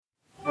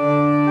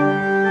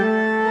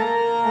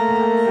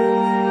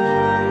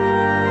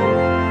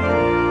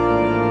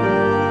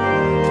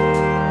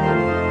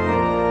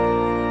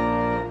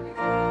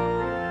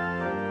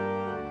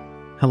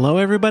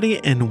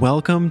everybody, and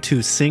welcome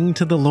to Sing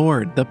to the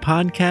Lord, the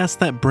podcast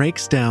that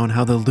breaks down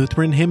how the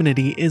Lutheran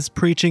hymnody is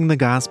preaching the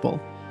gospel.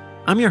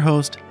 I'm your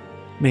host,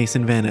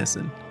 Mason Van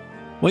Essen.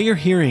 What you're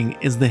hearing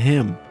is the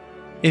hymn,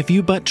 If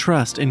You But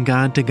Trust in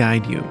God to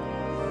Guide You.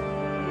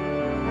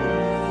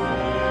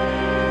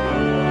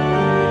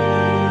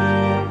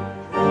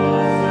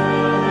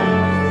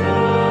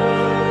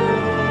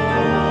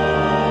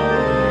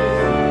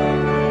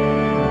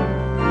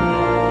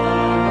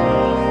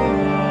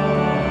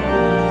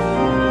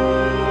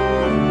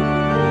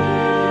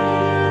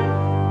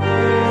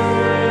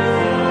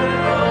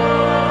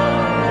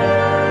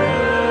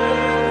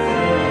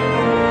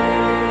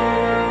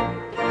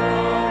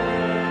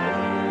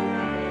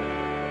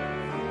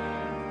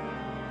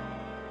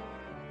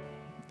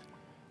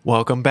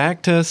 Welcome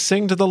back to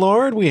Sing to the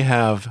Lord. We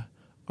have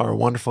our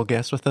wonderful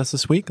guests with us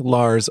this week,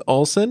 Lars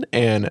Olsen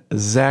and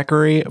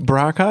Zachary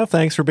Brockhoff.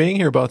 Thanks for being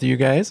here, both of you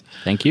guys.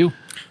 Thank you.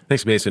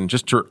 Thanks, Mason.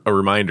 Just a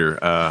reminder,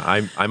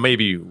 I may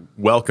be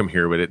welcome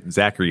here, but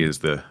Zachary is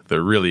the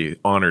really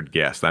honored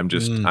guest. I'm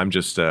just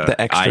the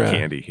extra eye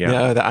candy.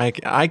 Yeah, the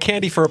eye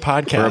candy for a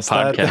podcast.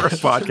 For a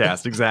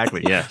podcast,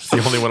 exactly. Yes.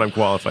 It's the only one I'm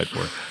qualified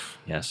for.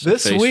 Yes,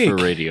 this face week for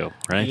radio,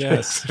 right?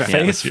 Yes,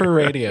 face for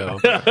radio.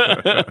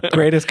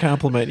 Greatest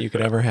compliment you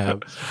could ever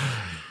have.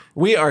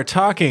 We are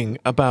talking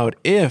about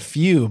if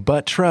you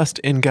but trust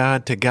in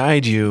God to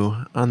guide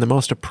you on the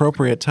most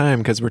appropriate time,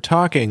 because we're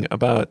talking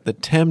about the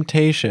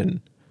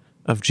temptation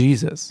of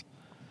Jesus.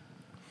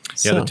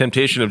 Yeah, the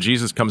temptation of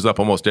Jesus comes up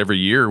almost every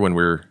year when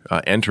we're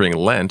entering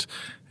Lent,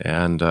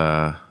 and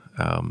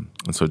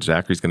so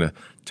Zachary's going to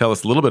tell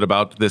us a little bit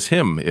about this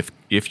hymn,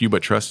 If You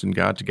But Trust in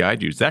God to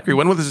Guide You. Zachary,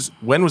 when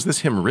was this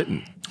hymn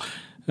written?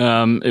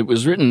 It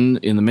was written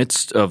in the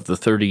midst of the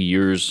 30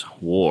 Years'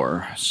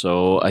 War.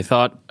 So I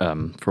thought,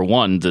 for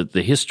one, that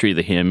the history of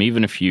the hymn,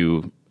 even if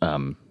you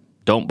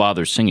don't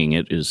bother singing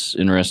it, is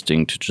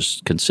interesting to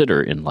just consider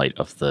in light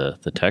of the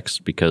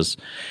text, because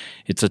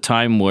it's a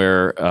time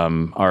where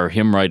our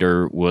hymn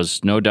writer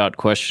was no doubt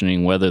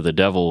questioning whether the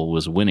devil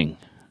was winning.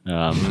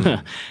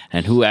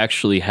 And who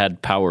actually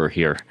had power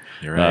here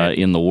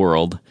in the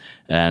world,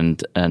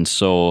 and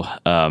so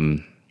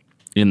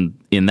in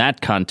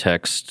that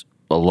context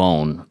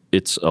alone,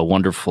 it's a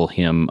wonderful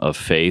hymn of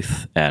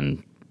faith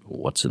and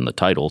what's in the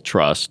title,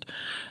 trust,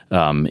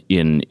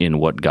 in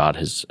what God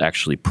has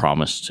actually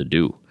promised to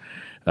do.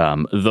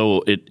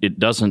 Though it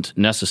doesn't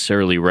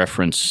necessarily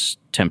reference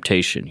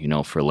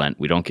temptation, for Lent.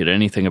 We don't get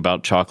anything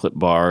about chocolate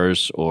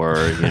bars or,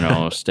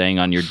 staying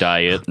on your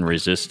diet and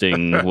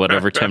resisting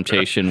whatever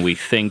temptation we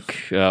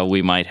think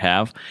we might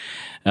have.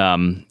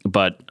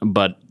 But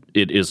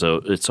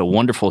it's a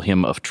wonderful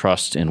hymn of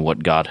trust in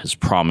what God has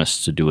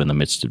promised to do in the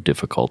midst of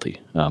difficulty,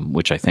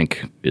 which I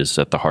think is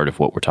at the heart of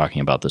what we're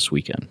talking about this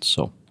weekend.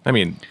 So. I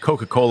mean,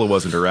 Coca-Cola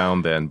wasn't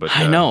around then, but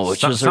I know,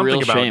 which is a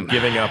real shame. Something about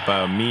giving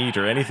up meat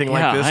or anything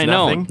like this? I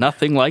know,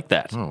 nothing like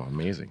that. Oh,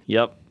 amazing.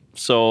 Yep.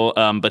 So,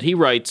 but he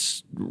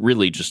writes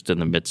really just in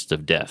the midst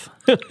of death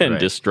and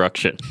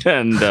destruction,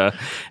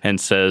 and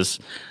says,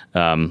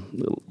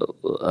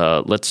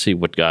 "Let's see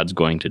what God's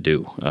going to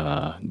do."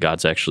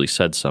 God's actually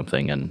said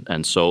something,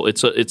 and so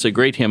it's a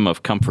great hymn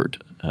of comfort.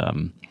 A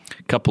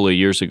couple of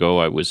years ago,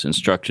 I was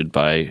instructed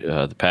by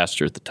the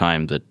pastor at the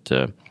time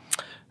that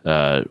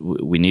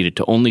we needed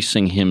to only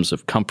sing hymns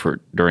of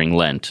comfort during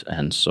Lent,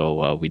 and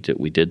so we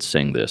did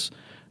sing this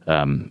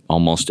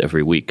almost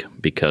every week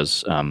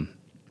because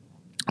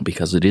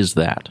it is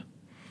that.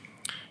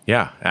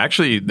 Yeah,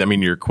 actually, I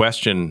mean, your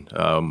question,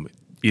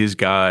 is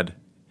God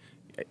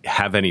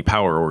have any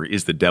power, or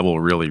is the devil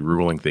really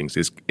ruling things,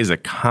 is a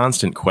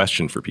constant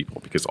question for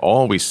people, because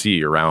all we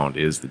see around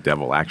is the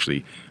devil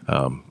actually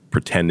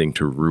pretending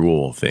to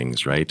rule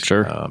things, right?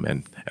 Sure.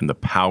 And the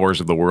powers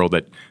of the world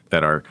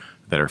that are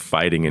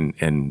fighting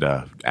and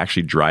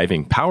actually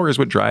driving. Power is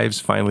what drives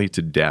finally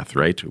to death,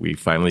 right? We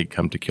finally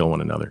come to kill one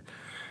another.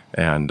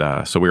 And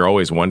so we're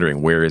always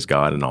wondering, where is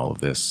God in all of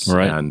this?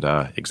 Right. And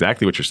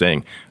exactly what you're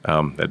saying,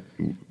 that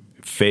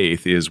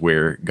faith is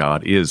where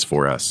God is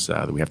for us.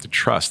 That we have to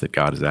trust that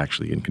God is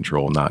actually in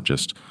control, not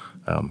just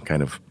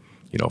kind of,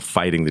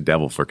 fighting the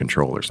devil for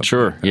control or something.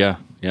 Sure, like that.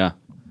 Yeah.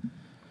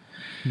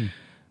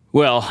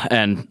 Well,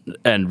 and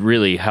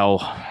really how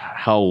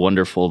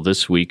wonderful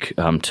this week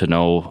to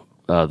know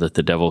that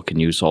the devil can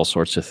use all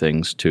sorts of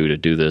things to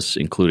do this,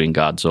 including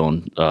God's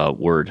own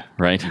word,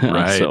 right?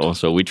 Right.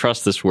 So we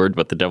trust this word,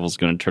 but the devil's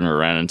going to turn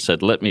around and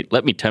said, "Let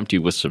me tempt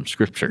you with some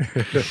scripture,"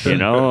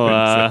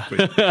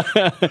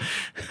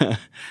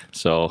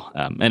 So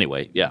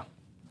anyway, yeah.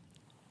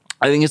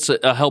 I think it's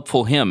a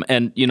helpful hymn,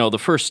 and the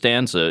first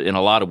stanza, in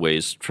a lot of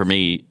ways, for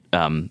me,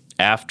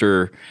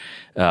 after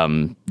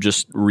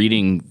just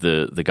reading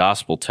the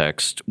gospel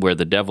text, where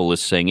the devil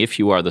is saying, "If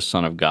you are the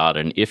Son of God,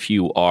 and if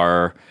you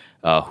are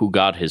who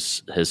God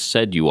has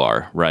said you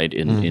are, right,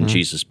 in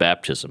Jesus'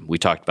 baptism. We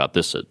talked about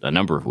this a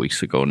number of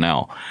weeks ago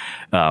now,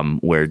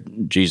 where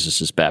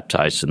Jesus is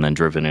baptized and then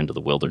driven into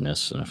the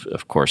wilderness. And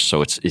of course,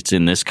 so it's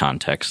in this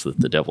context that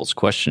the devil's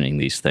questioning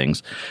these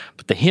things.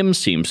 But the hymn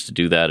seems to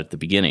do that at the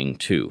beginning,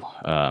 too.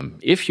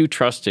 If you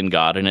trust in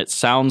God, and it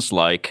sounds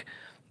like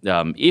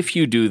if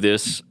you do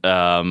this,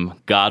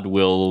 God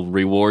will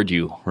reward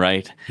you,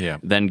 right? Yeah.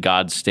 Then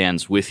God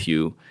stands with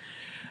you.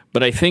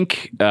 But I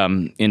think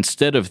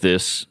instead of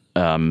this,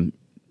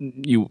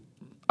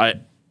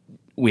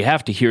 we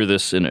have to hear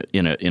this in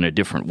a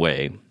different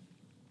way,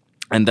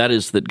 and that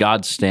is that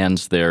God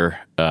stands there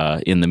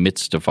in the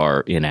midst of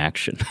our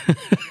inaction,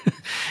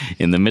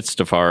 in the midst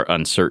of our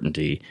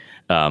uncertainty.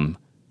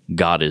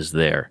 God is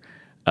there,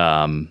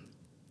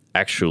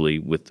 actually,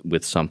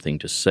 with something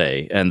to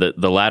say, and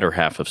the latter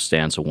half of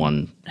stanza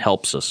 1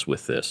 helps us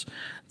with this.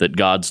 That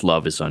God's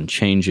love is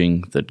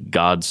unchanging. That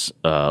God's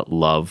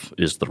love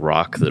is the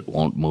rock that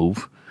won't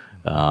move.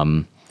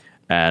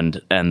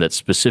 And that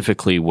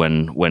specifically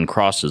when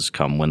crosses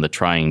come, when the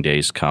trying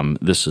days come,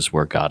 this is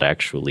where God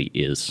actually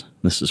is.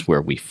 This is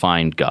where we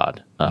find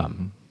God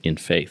in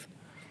faith.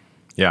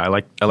 Yeah, I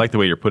like the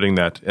way you're putting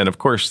that. And of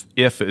course,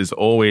 if is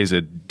always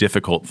a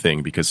difficult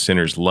thing because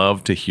sinners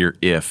love to hear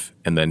if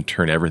and then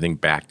turn everything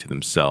back to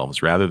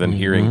themselves rather than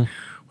hearing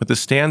what the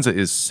stanza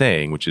is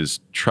saying, which is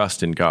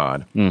trust in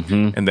God.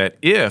 And that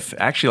if,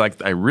 actually,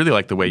 I really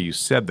like the way you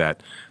said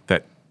that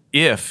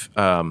if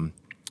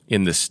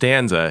in the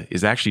stanza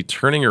is actually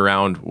turning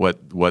around what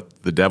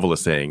the devil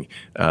is saying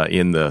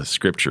in the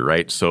scripture,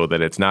 right? So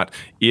that it's not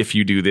if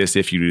you do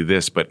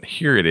this, but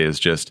here it is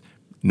just,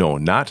 no,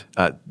 not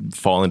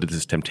fall into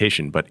this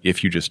temptation, but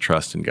if you just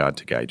trust in God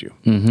to guide you.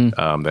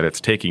 That it's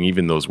taking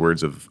even those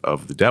words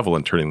of the devil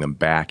and turning them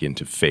back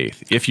into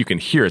faith. If you can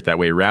hear it that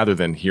way rather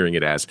than hearing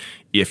it as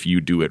if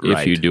you do it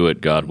right. If you do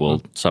it, God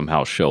will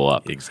somehow show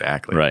up.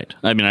 Exactly. Right.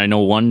 I mean, I know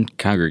one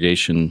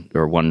congregation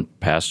or one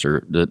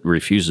pastor that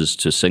refuses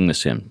to sing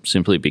this hymn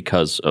simply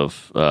because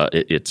of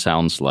it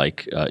sounds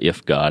like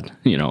if God,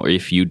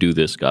 if you do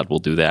this, God will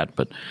do that.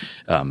 But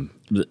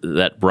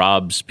that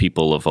robs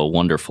people of a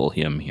wonderful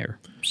hymn here.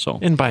 So,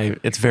 and by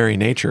its very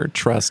nature,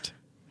 trust,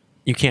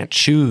 you can't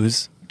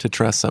choose to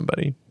trust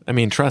somebody. I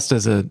mean, trust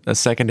is a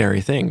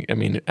secondary thing. I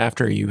mean,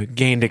 after you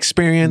gained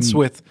experience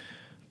with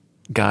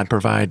God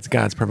provides,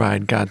 God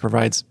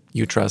provides,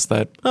 you trust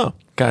that,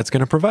 God's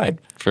going to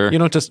provide. Sure. You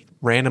don't just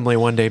randomly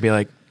one day be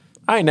like,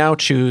 I now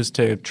choose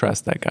to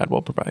trust that God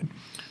will provide.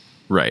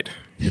 Right.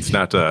 It's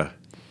not the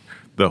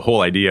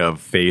whole idea of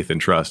faith and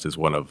trust is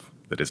one of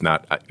that is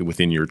not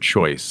within your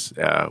choice,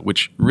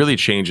 which really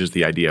changes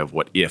the idea of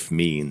what if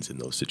means in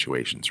those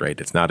situations,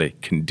 right? It's not a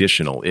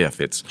conditional if.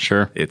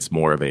 It's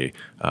more of a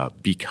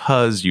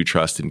because you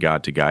trust in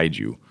God to guide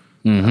you,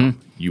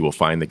 you will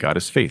find that God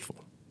is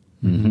faithful.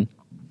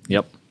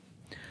 Yep.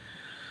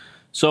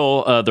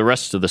 So the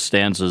rest of the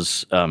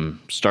stanzas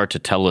start to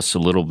tell us a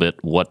little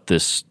bit what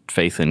this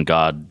faith in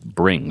God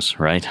brings,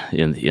 right?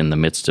 In the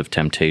midst of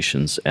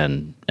temptations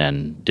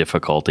and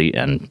difficulty,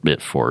 and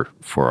for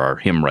our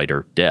hymn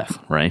writer, death,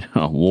 right?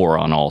 War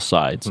on all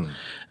sides.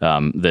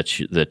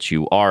 That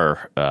you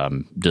are,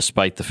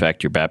 despite the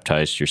fact you're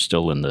baptized, you're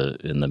still in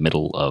the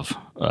middle of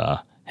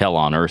hell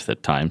on earth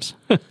at times.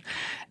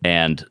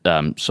 And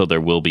so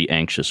there will be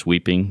anxious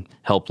weeping,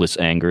 helpless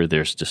anger,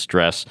 there's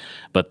distress,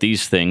 but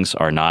these things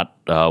are not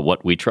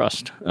what we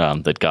trust,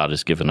 that God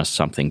has given us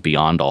something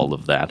beyond all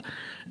of that,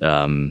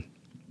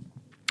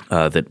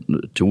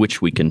 that to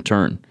which we can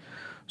turn.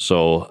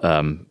 So,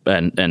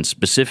 and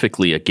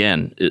specifically,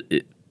 again,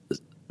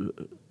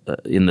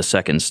 in the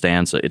second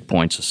stanza, it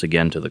points us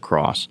again to the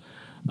cross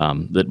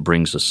that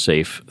brings us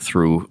safe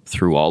through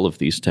all of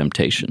these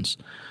temptations.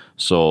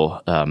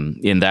 So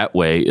in that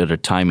way, at a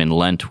time in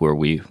Lent where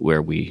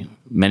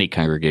many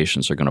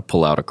congregations are going to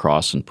pull out a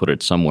cross and put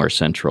it somewhere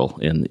central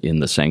in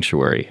the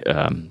sanctuary,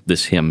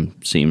 this hymn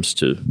seems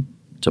to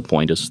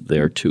point us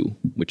there too,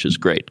 which is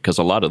great because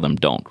a lot of them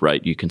don't,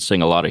 right? You can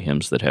sing a lot of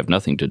hymns that have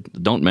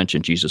don't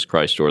mention Jesus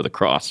Christ or the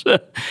cross,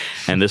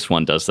 and this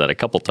one does that a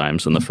couple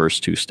times in the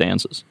first two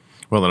stanzas.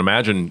 Well, and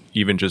imagine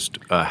even just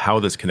how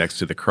this connects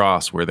to the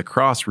cross, where the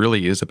cross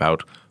really is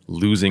about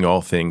losing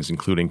all things,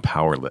 including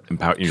power,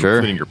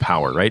 including your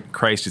power, right?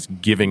 Christ is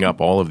giving up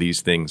all of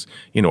these things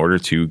in order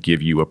to give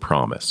you a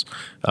promise.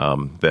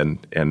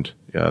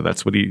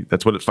 That's what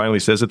it finally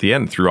says at the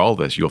end. Through all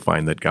this, you'll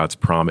find that God's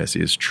promise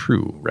is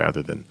true,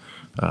 rather than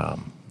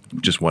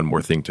just one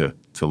more thing to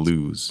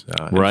lose.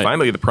 And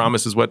finally, the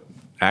promise is what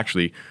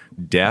actually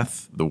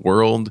death, the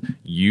world,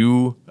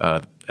 you,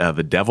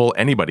 the devil,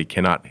 anybody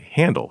cannot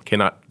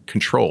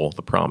control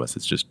the promise.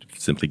 It's just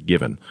simply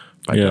given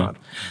by God.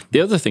 The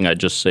other thing I'd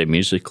just say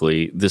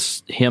musically,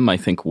 this hymn, I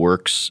think,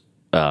 works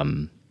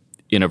in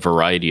a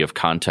variety of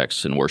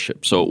contexts in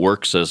worship. So it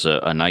works as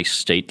a nice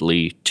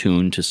stately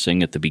tune to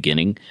sing at the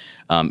beginning.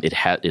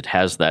 It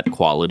has that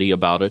quality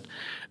about it.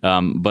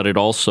 But it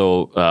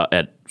also,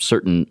 at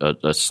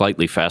a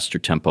slightly faster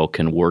tempo,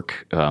 can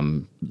work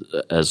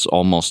as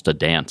almost a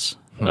dance.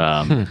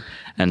 And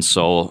And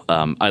so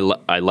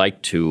I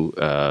like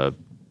to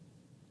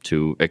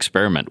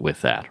experiment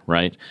with that,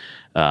 right?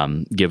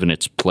 Given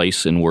its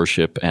place in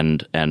worship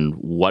and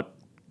what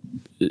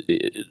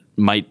it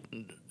might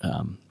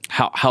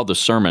how the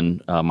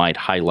sermon might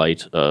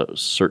highlight a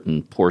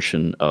certain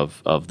portion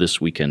of this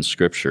weekend's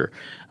scripture,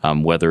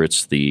 whether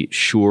it's the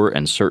sure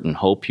and certain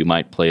hope you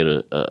might play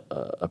it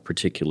a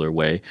particular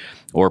way,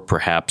 or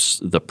perhaps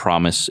the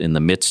promise in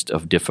the midst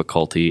of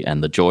difficulty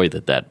and the joy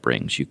that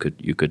brings. You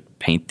could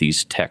paint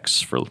these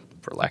texts, for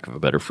lack of a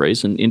better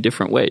phrase, in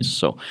different ways.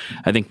 So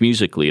I think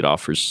musically it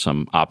offers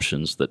some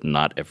options that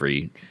not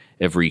every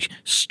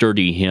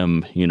sturdy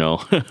hymn,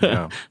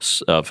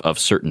 of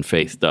certain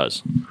faith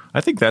does.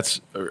 I think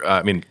that's.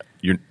 I mean,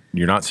 you're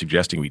not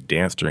suggesting we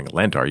dance during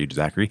Lent, are you,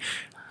 Zachary?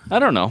 I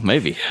don't know.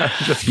 Maybe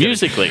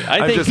musically,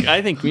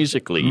 I think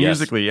musically.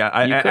 Musically, yes.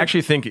 yeah. I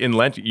actually think in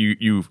Lent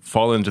you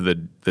fall into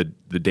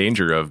the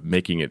danger of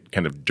making it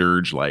kind of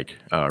dirge-like,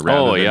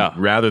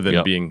 rather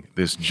than being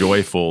this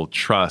joyful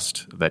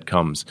trust that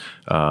comes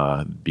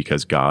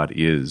because God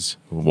is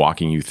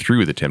walking you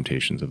through the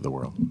temptations of the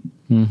world.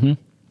 Mm-hmm.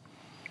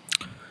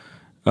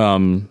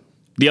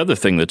 The other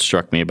thing that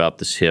struck me about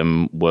this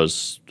hymn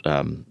was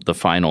the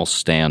final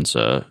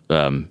stanza.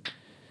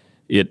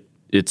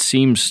 It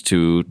seems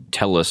to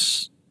tell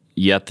us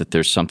yet that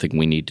there's something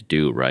we need to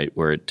do, right?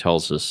 Where it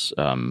tells us,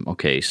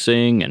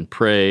 sing and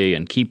pray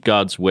and keep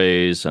God's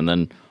ways, and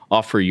then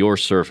offer your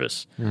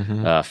service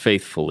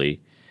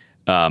faithfully.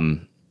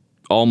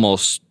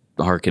 Almost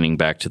hearkening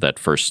back to that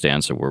first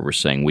stanza where we're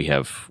saying we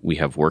have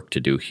work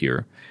to do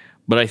here.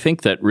 But I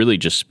think that really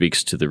just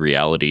speaks to the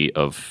reality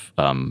of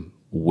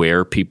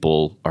where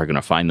people are going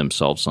to find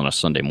themselves on a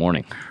Sunday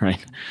morning,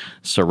 right?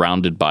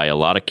 Surrounded by a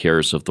lot of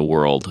cares of the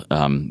world,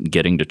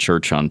 getting to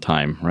church on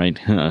time, right?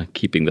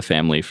 Keeping the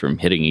family from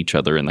hitting each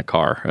other in the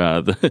car,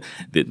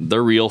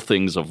 the real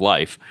things of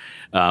life.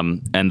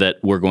 And that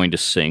we're going to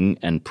sing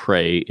and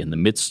pray in the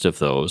midst of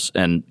those.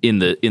 And in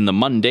the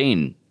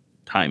mundane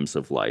times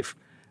of life,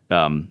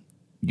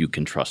 you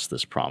can trust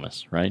this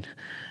promise, right?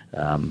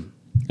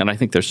 And I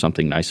think there's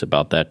something nice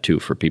about that, too,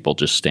 for people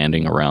just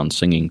standing around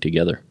singing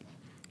together.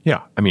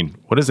 Yeah. I mean,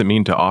 what does it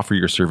mean to offer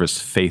your service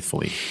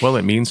faithfully? Well,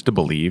 it means to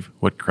believe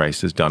what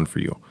Christ has done for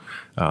you,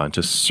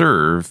 to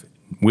serve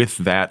with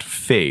that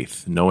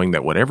faith, knowing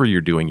that whatever you're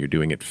doing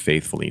it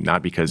faithfully,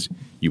 not because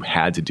you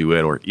had to do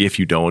it or if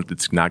you don't,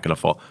 it's not going to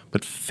fall,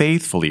 but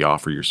faithfully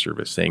offer your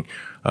service, saying,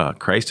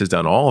 Christ has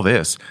done all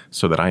this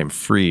so that I am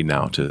free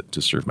now to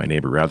serve my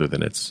neighbor rather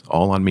than it's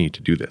all on me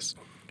to do this.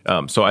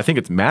 So I think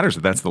it matters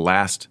that that's the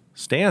last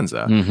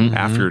stanza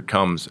after it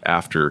comes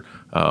after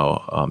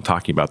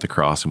talking about the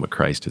cross and what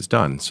Christ has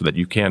done, so that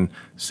you can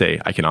say,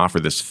 I can offer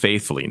this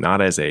faithfully,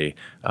 not as a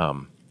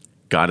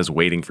God is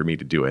waiting for me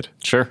to do it.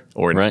 Sure.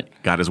 Or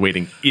God is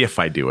waiting if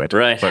I do it.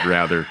 Right. But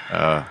rather,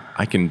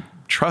 I can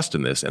trust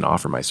in this and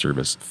offer my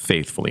service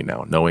faithfully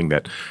now, knowing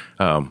that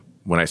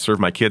when I serve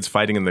my kids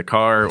fighting in the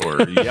car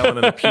or yelling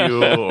in the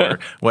pew or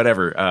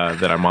whatever,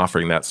 that I'm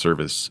offering that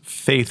service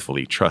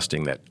faithfully,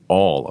 trusting that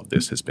all of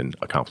this has been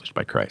accomplished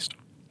by Christ.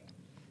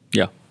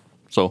 Yeah.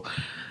 So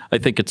I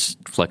think it's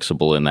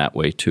flexible in that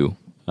way, too.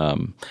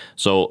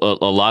 So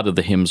a lot of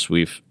the hymns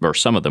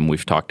some of them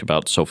we've talked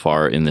about so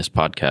far in this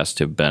podcast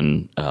have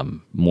been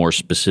more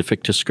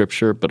specific to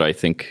Scripture, but I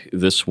think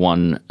this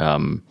one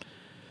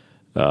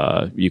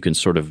you can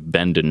sort of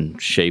bend and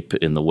shape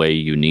in the way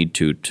you need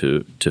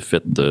to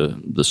fit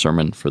the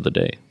sermon for the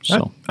day.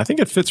 So I think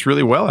it fits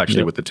really well,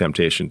 actually, with the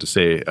temptation to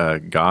say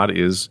God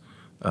is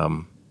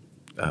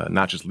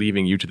not just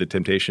leaving you to the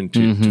temptation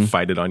to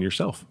fight it on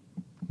yourself.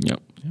 Yep.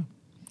 Yeah.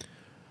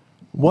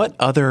 What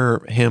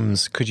other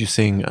hymns could you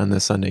sing on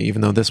this Sunday,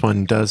 even though this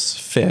one does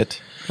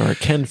fit, or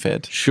can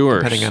fit,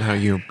 depending on how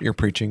you're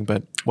preaching,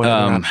 but what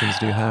other options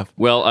do you have?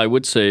 Well, I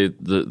would say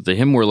the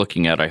hymn we're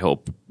looking at, I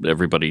hope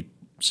everybody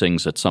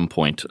sings at some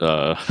point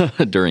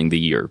during the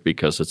year,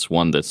 because it's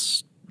one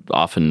that's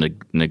often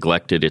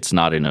neglected. It's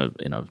not in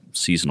a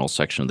seasonal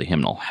section of the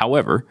hymnal.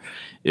 However,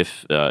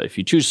 if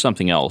you choose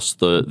something else,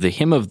 the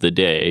hymn of the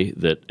day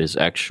that is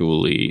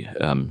actually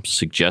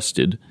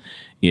suggested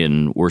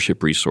in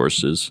worship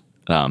resources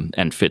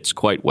and fits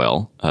quite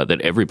well,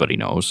 that everybody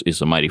knows,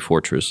 is "A Mighty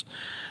Fortress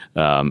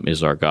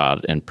is Our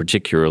God," and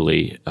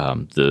particularly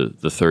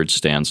the third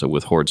stanza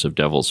with hordes of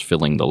devils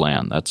filling the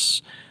land.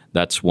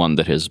 That's one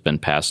that has been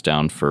passed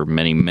down for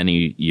many,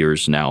 many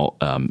years now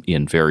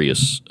in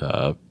various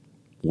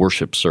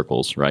worship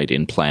circles, right,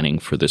 in planning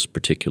for this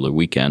particular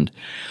weekend,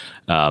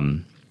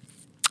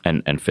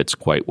 and fits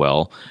quite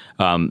well.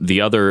 The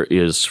other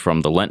is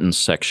from the Lenten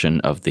section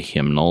of the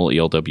hymnal,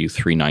 ELW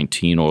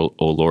 319, O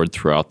Lord,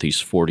 throughout these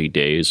 40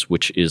 days,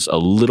 which is a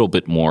little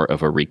bit more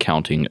of a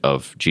recounting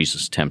of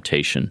Jesus'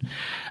 temptation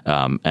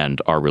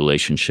and our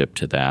relationship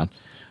to that.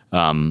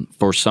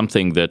 For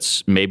something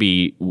that's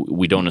maybe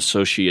we don't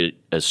associate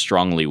as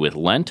strongly with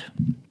Lent,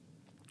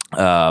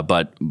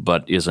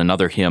 but is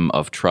another hymn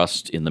of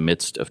trust in the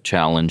midst of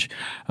challenge,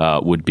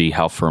 would be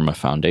How Firm a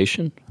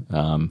Foundation,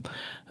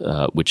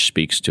 which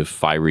speaks to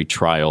fiery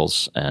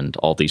trials and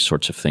all these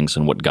sorts of things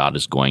and what God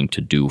is going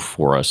to do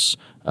for us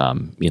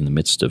in the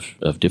midst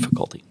of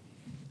difficulty.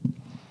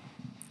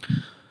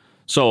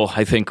 So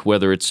I think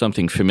whether it's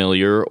something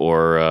familiar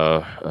or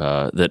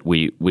that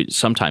we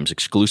sometimes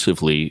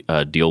exclusively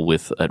deal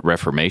with at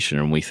Reformation,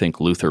 and we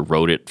think Luther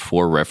wrote it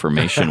for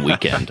Reformation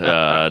weekend.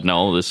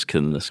 No, this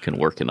can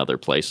work in other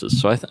places.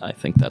 So I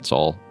think that's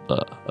all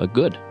a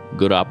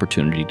good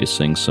opportunity to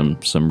sing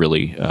some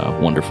really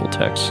wonderful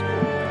texts.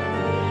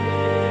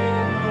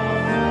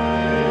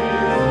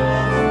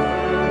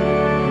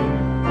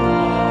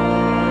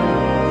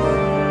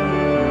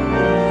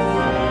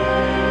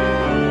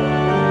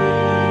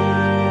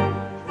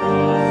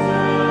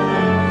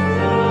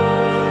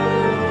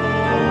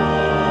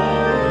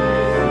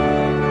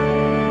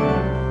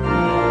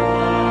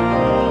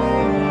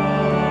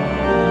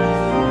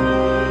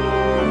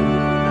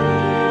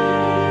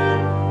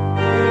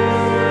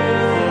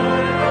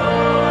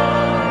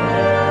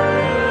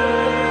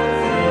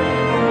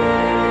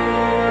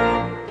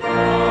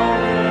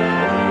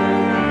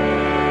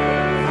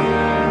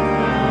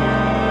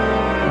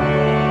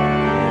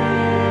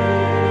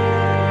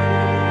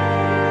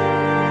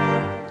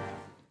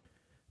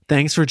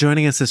 Thanks for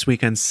joining us this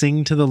week on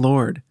Sing to the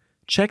Lord.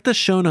 Check the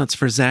show notes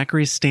for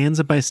Zachary's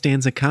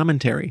stanza-by-stanza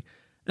commentary,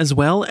 as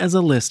well as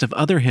a list of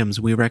other hymns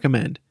we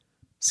recommend.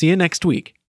 See you next week.